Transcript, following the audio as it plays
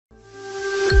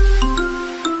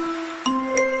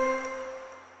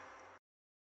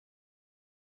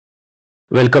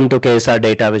Welcome to KSR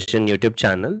Data Vision YouTube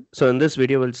channel. So in this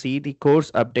video, we'll see the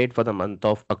course update for the month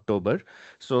of October.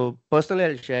 So personally,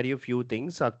 I'll share you a few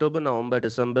things. October, November,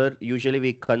 December, usually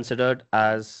we considered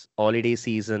as holiday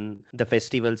season, the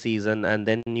festival season, and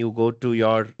then you go to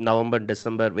your November,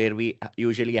 December, where we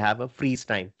usually have a freeze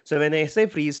time. So when I say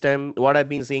freeze time, what I've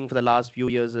been seeing for the last few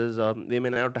years is we may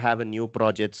not have a new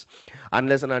projects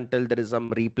unless and until there is some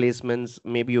replacements,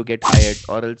 maybe you get hired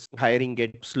or else hiring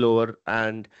get slower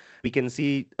and we can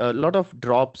see a lot of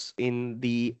drops in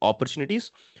the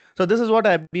opportunities. So this is what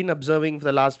I've been observing for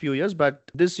the last few years, but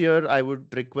this year I would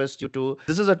request you to,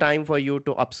 this is a time for you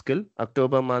to upskill.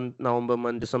 October month, November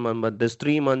month, December month, this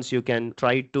 3 months you can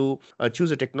try to choose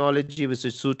a technology which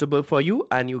is suitable for you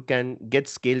and you can get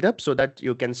scaled up so that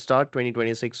you can start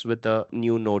 2026 with a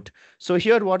new note. So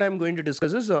here what I'm going to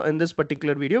discuss is in this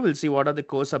particular video, we'll see what are the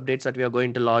course updates that we are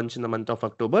going to launch in the month of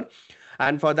October.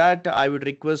 And for that, I would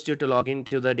request you to log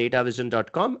into the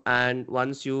datavision.com. And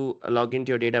once you log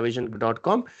into your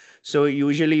datavision.com, so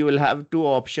usually you will have two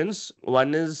options.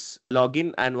 One is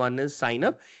login and one is sign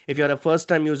up. If you're a first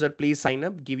time user, please sign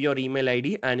up, give your email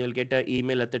ID and you'll get an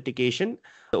email authentication,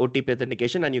 OTP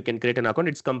authentication, and you can create an account.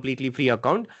 It's completely free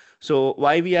account. So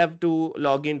why we have to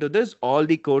log into this? All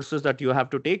the courses that you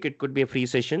have to take, it could be a free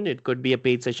session, it could be a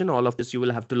paid session. All of this you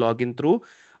will have to log in through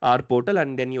our portal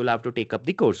and then you'll have to take up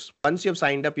the course. Once you've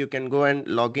signed up, you can go and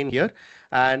log in here.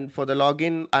 And for the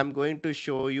login, I'm going to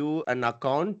show you an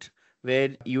account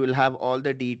where you will have all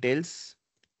the details.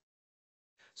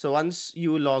 So once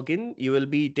you log in, you will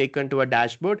be taken to a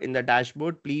dashboard. In the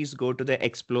dashboard, please go to the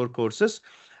Explore courses.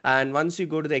 And once you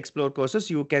go to the Explore courses,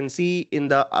 you can see in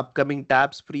the upcoming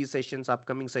tabs, free sessions,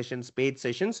 upcoming sessions, paid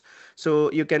sessions.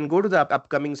 So you can go to the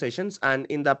upcoming sessions, and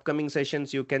in the upcoming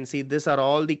sessions, you can see these are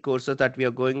all the courses that we are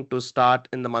going to start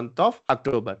in the month of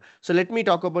October. So let me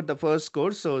talk about the first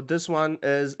course. So this one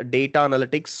is data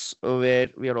analytics, where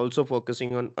we are also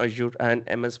focusing on Azure and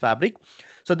MS Fabric.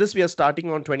 So this we are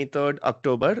starting on 23rd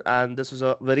October, and this is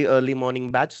a very early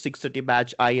morning batch, 6:30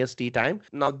 batch IST time.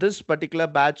 Now this particular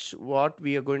batch, what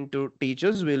we are going to teach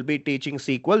is we'll be teaching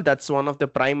SQL. That's one of the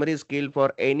primary skill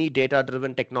for any data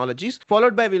driven technologies.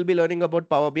 Followed by we'll be learning about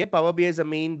Power BI. Power BI is a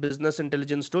main business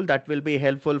intelligence tool that will be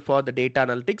helpful for the data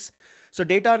analytics. So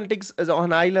data analytics is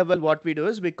on high level. What we do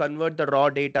is we convert the raw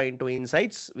data into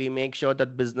insights. We make sure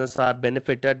that business are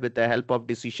benefited with the help of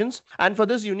decisions. And for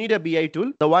this, you need a BI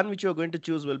tool. The one which you're going to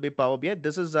choose will be Power BI.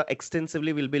 This is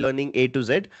extensively we'll be learning A to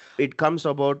Z. It comes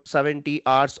about 70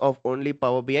 hours of only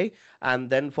Power BI. And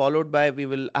then followed by we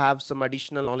will have some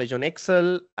additional knowledge on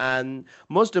Excel. And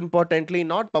most importantly,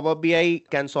 not Power BI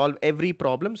can solve every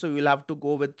problem. So we'll have to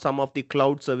go with some of the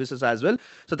cloud services as well.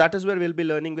 So that is where we'll be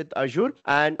learning with Azure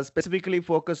and specifically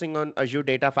focusing on Azure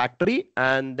Data Factory.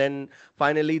 And then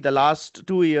finally, the last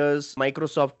 2 years,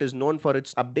 Microsoft is known for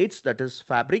its updates, that is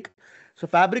Fabric. So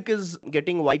Fabric is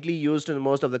getting widely used in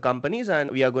most of the companies, and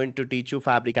we are going to teach you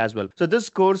Fabric as well. So this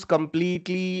course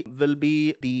completely will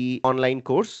be the online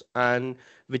course, and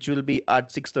which will be at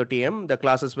 6:30 a.m. The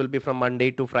classes will be from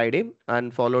Monday to Friday,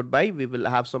 and followed by we will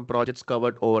have some projects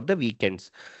covered over the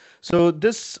weekends. So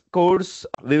this course,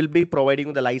 we will be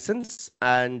providing the license,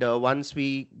 and once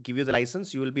we give you the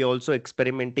license, you will be also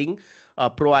experimenting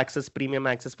Pro Access, Premium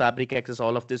Access, Fabric Access,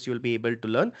 all of this you will be able to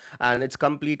learn. And it's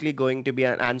completely going to be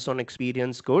an hands-on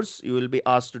experience course. You will be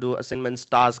asked to do assignments,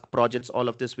 tasks, projects, all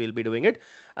of this we'll be doing it.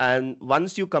 And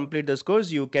once you complete this course,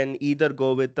 you can either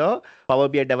go with a Power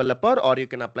BI developer or you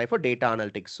can apply for data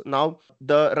analytics. Now,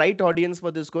 the right audience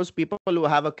for this course, people who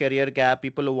have a career gap,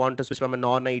 people who want to switch from a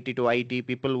non-IT to IT,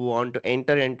 people who want to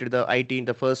enter into the IT in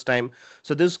the first time.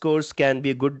 So this course can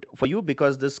be good for you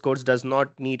because this course does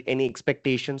not need any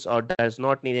expectations or does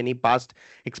not need any past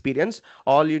experience.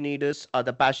 All you need is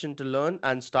the passion to learn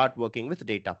and start working with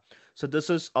data. So this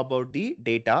is about the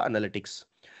data analytics.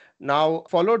 Now,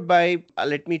 followed by,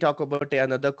 let me talk about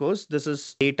another course. This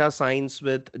is data science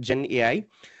with GenAI.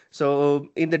 So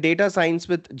in the data science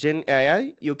with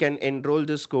GenAI, you can enroll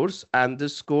this course, and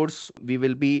this course we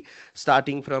will be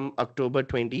starting from October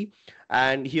 20.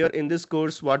 And here in this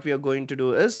course, what we are going to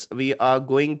do is we are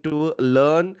going to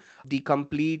learn the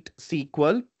complete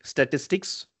SQL,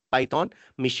 statistics, Python,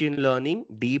 machine learning,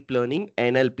 deep learning,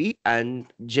 NLP,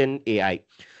 and GenAI.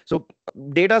 So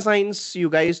data science, you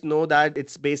guys know that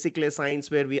it's basically a science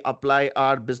where we apply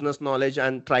our business knowledge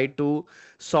and try to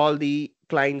solve the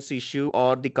client's issue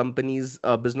or the company's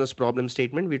business problem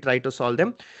statement. We try to solve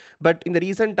them. But in the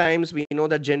recent times, we know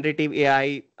that generative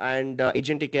AI and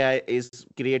agentic AI is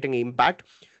creating impact.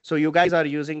 So you guys are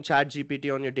using chat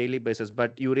GPT on your daily basis,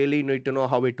 but you really need to know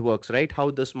how it works, right?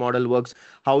 How this model works,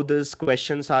 how these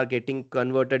questions are getting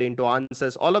converted into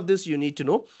answers. All of this you need to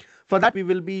know. For that, we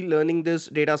will be learning this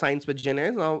data science with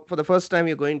GenAI. Now, for the first time,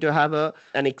 we're going to have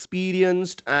an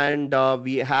experienced and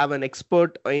we have an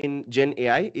expert in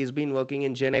GenAI. He's been working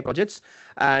in GenAI projects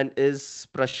and is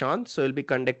Prashant. So he'll be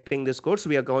conducting this course.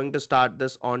 We are going to start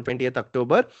this on 20th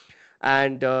October.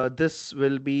 And this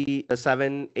will be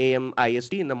 7 a.m.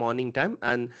 IST in the morning time.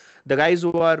 And the guys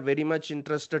who are very much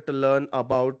interested to learn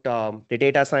about the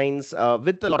data science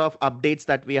with a lot of updates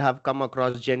that we have come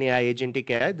across GenAI,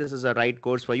 Agentic AI, this is a right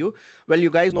course for you. Well,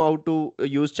 you guys know how to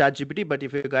use ChatGPT, but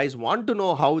if you guys want to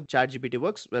know how ChatGPT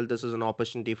works, well, this is an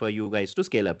opportunity for you guys to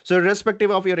scale up. So irrespective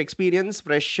of your experience,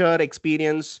 fresher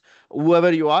experience,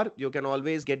 whoever you are, you can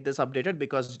always get this updated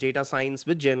because data science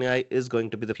with GenAI is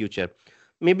going to be the future.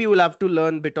 Maybe you'll have to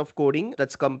learn a bit of coding.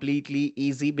 That's completely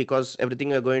easy because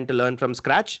everything you're going to learn from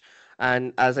scratch.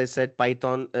 And as I said,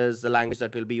 Python is the language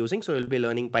that we'll be using. So we'll be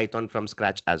learning Python from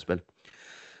scratch as well.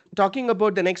 Talking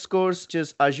about the next course, which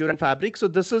is Azure and Fabric. So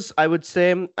this is, I would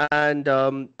say, and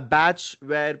a batch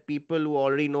where people who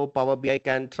already know Power BI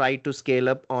can try to scale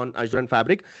up on Azure and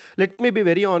Fabric. Let me be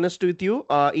very honest with you.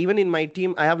 Even in my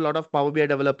team, I have a lot of Power BI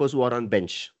developers who are on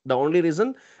bench. The only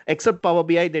reason, except Power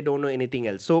BI, they don't know anything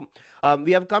else. So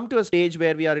we have come to a stage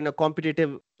where we are in a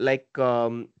competitive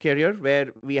career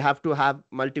where we have to have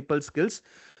multiple skills.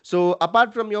 So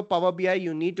apart from your Power BI,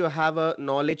 you need to have a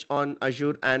knowledge on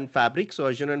Azure and Fabric. So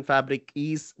Azure and Fabric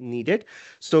is needed.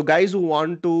 So guys who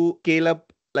want to scale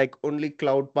up like only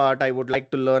cloud part, I would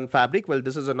like to learn Fabric. Well,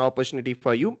 this is an opportunity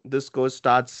for you. This course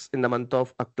starts in the month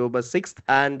of October 6th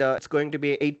and it's going to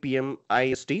be 8 p.m.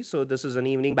 IST. So this is an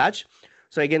evening batch.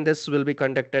 So again, this will be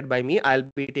conducted by me. I'll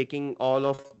be taking all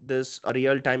of this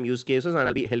real-time use cases and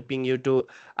I'll be helping you to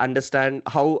understand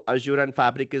how Azure and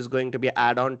Fabric is going to be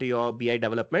add-on to your BI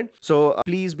development. So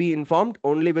please be informed.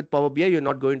 Only with Power BI, you're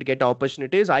not going to get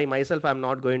opportunities. I myself am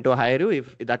not going to hire you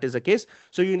if that is the case.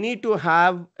 So you need to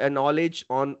have a knowledge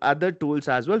on other tools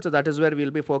as well. So that is where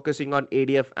we'll be focusing on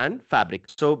ADF and Fabric.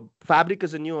 So Fabric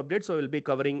is a new update. So we'll be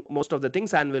covering most of the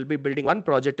things and we'll be building one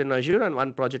project in Azure and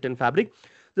one project in Fabric.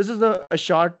 This is a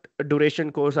short duration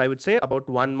course, I would say, about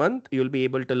 1 month. You'll be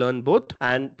able to learn both.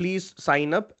 And please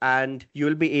sign up and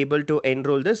you'll be able to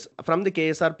enroll this. From the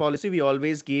KSR policy, we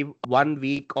always give 1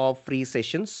 week of free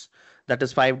sessions. That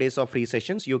is 5 days of free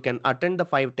sessions. You can attend the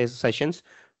 5 days sessions,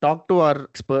 talk to our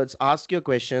experts, ask your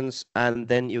questions, and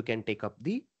then you can take up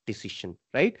the decision,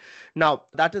 right? Now,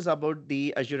 that is about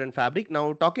the Azure and Fabric.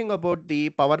 Now, talking about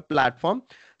the Power Platform.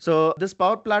 So this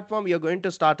Power Platform, we are going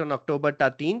to start on October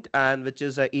 13th, and which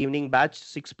is an evening batch,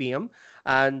 6 p.m.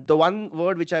 And the one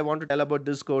word which I want to tell about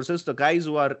this course is the guys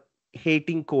who are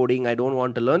hating coding. I don't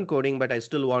want to learn coding, but I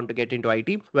still want to get into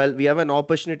IT. Well, we have an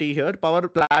opportunity here. Power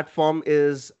Platform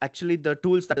is actually the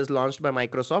tools that is launched by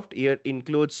Microsoft. It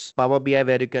includes Power BI,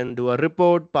 where you can do a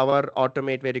report, Power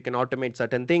Automate, where you can automate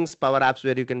certain things, Power Apps,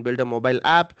 where you can build a mobile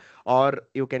app, or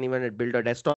you can even build a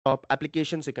desktop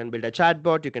applications. You can build a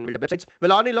chatbot, you can build a websites.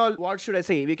 Well, on in all, what should I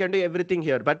say? We can do everything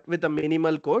here, but with a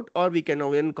minimal code, or we can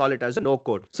even call it as a no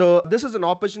code. So this is an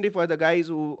opportunity for the guys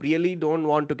who really don't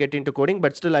want to get into coding,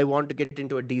 but still I want to get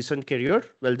into a decent career.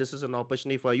 Well, this is an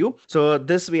opportunity for you. So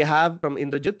this we have from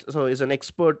Indrajit. So he's an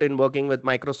expert in working with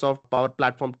Microsoft Power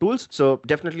Platform tools. So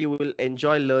definitely you will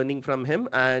enjoy learning from him,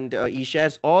 and he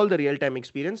shares all the real-time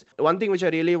experience. One thing which I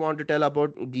really want to tell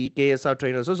about the KSR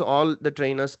trainers is all the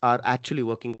trainers are actually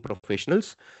working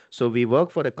professionals. So we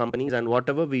work for the companies, and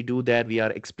whatever we do there, we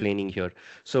are explaining here.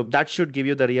 So that should give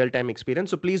you the real-time experience.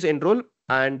 So please enroll,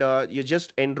 and you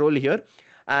just enroll here.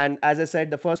 And as I said,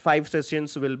 the first 5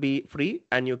 sessions will be free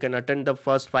and you can attend the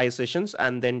first 5 sessions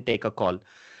and then take a call.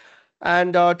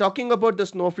 And talking about the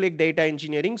Snowflake data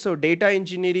engineering. So data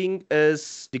engineering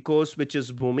is the course which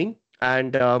is booming,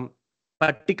 and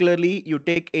particularly you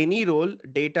take any role,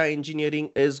 data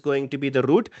engineering is going to be the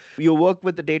route. You work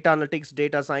with the data analytics,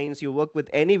 data science, you work with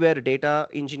anywhere, data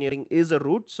engineering is a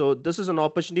route. So this is an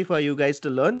opportunity for you guys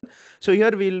to learn. So here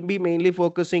we'll be mainly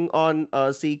focusing on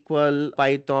SQL,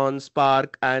 Python,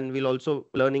 Spark, and we'll also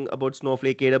learning about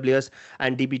Snowflake, AWS,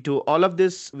 and DB2. All of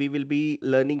this we will be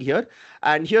learning here.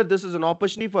 And here this is an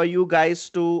opportunity for you guys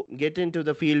to get into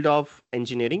the field of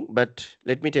engineering. But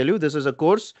let me tell you, this is a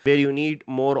course where you need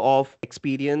more of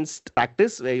experienced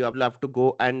practice, where you have to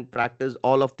go and practice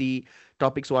all of the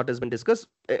topics what has been discussed.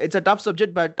 It's a tough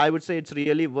subject, but I would say it's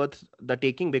really worth the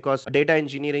taking because data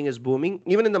engineering is booming.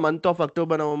 Even in the month of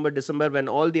October, November, December, when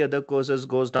all the other courses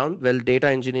goes down, well, data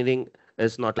engineering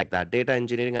is not like that. Data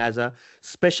engineering has a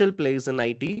special place in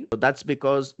IT. So that's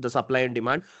because the supply and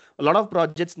demand. A lot of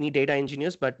projects need data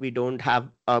engineers, but we don't have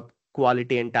a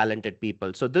quality and talented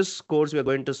people. So this course we are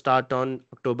going to start on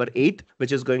October 8th,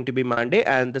 which is going to be Monday,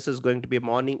 and this is going to be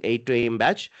morning 8 a.m.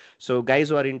 batch. So guys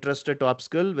who are interested to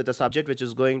upskill with a subject which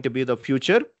is going to be the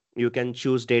future, you can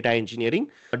choose data engineering.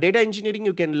 Data engineering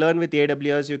you can learn with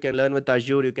AWS, you can learn with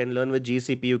Azure, you can learn with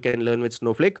GCP, you can learn with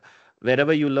Snowflake.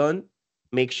 Wherever you learn,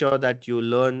 make sure that you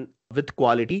learn with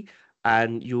quality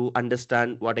and you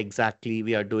understand what exactly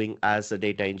we are doing as a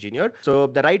data engineer. So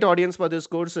the right audience for this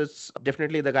course is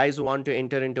definitely the guys who want to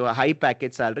enter into a high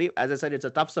package salary. As I said, it's a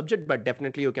tough subject, but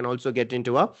definitely you can also get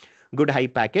into a good high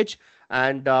package.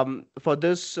 And for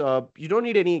this, you don't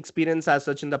need any experience as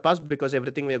such in the past, because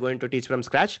everything we are going to teach from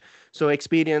scratch. So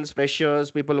experience,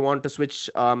 freshers, people who want to switch,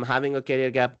 having a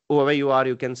career gap, whoever you are,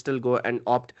 you can still go and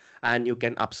opt and you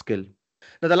can upskill.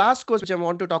 Now, the last course which I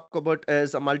want to talk about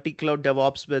is a multi-cloud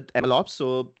DevOps with MLOps.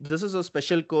 So this is a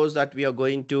special course that we are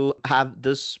going to have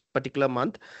this particular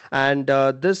month, and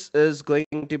this is going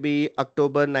to be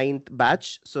October 9th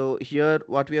batch. So here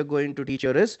what we are going to teach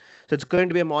here is, so it's going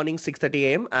to be a morning 6:30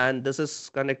 a.m. and this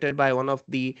is conducted by one of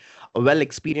the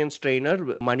well-experienced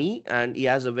trainer, Money, and he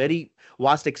has a very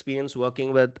vast experience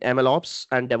working with MLOps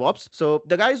and DevOps. So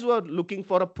the guys who are looking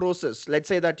for a process, let's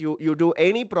say that you do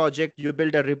any project, you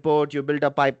build a report, you build a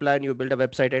pipeline, you build a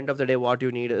website. End of the day, what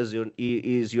you need is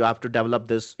you have to develop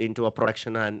this into a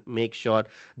production and make sure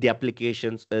the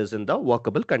applications is in the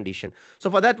workable condition.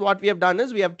 So for that, what we have done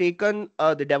is we have taken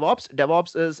the DevOps.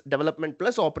 DevOps is development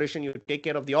plus operation. You take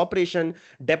care of the operation,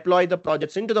 deploy the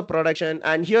projects into the production,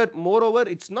 and here, moreover,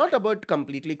 it's not about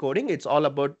completely coding. It's all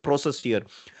about process here.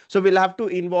 So we'll have to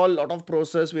involve a lot of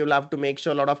process. We will have to make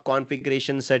sure a lot of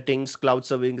configuration settings, cloud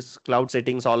services, cloud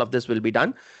settings, all of this will be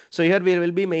done. So here we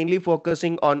will be mainly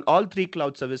focusing on all three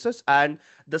cloud services, and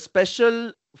the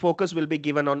special focus will be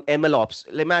given on MLOps.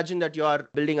 Imagine that you are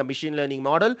building a machine learning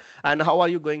model, and how are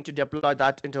you going to deploy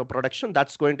that into a production?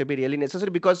 That's going to be really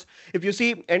necessary, because if you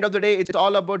see, end of the day, it's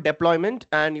all about deployment,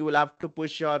 and you will have to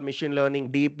push your machine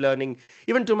learning, deep learning.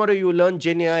 Even tomorrow you learn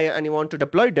GenAI and you want to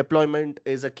deploy, deployment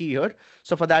is a key here.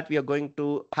 So for that, we are going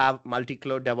to have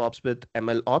multi-cloud DevOps with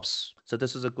MLOps. So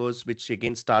this is a course which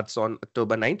again starts on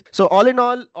October 9th. So all in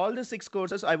all the 6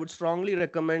 courses, I would strongly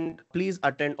recommend, please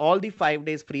attend all the 5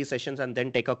 days free sessions and then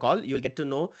take a call. You'll get to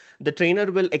know. The trainer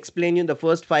will explain you in the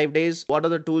first 5 days what are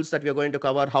the tools that we are going to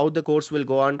cover, how the course will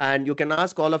go on, and you can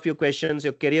ask all of your questions,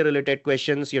 your career related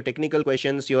questions, your technical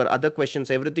questions, your other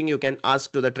questions, everything you can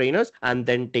ask to the trainers and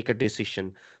then take a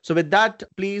decision. So with that,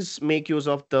 please make use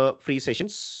of the free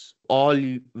sessions. All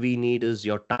we need is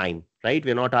your time, right?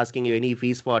 We're not asking you any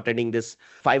fees for attending this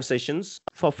 5 sessions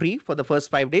for free for the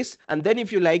first 5 days. And then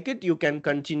if you like it, you can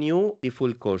continue the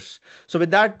full course. So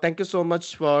with that, thank you so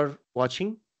much for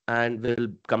watching, and we'll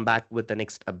come back with the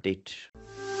next update.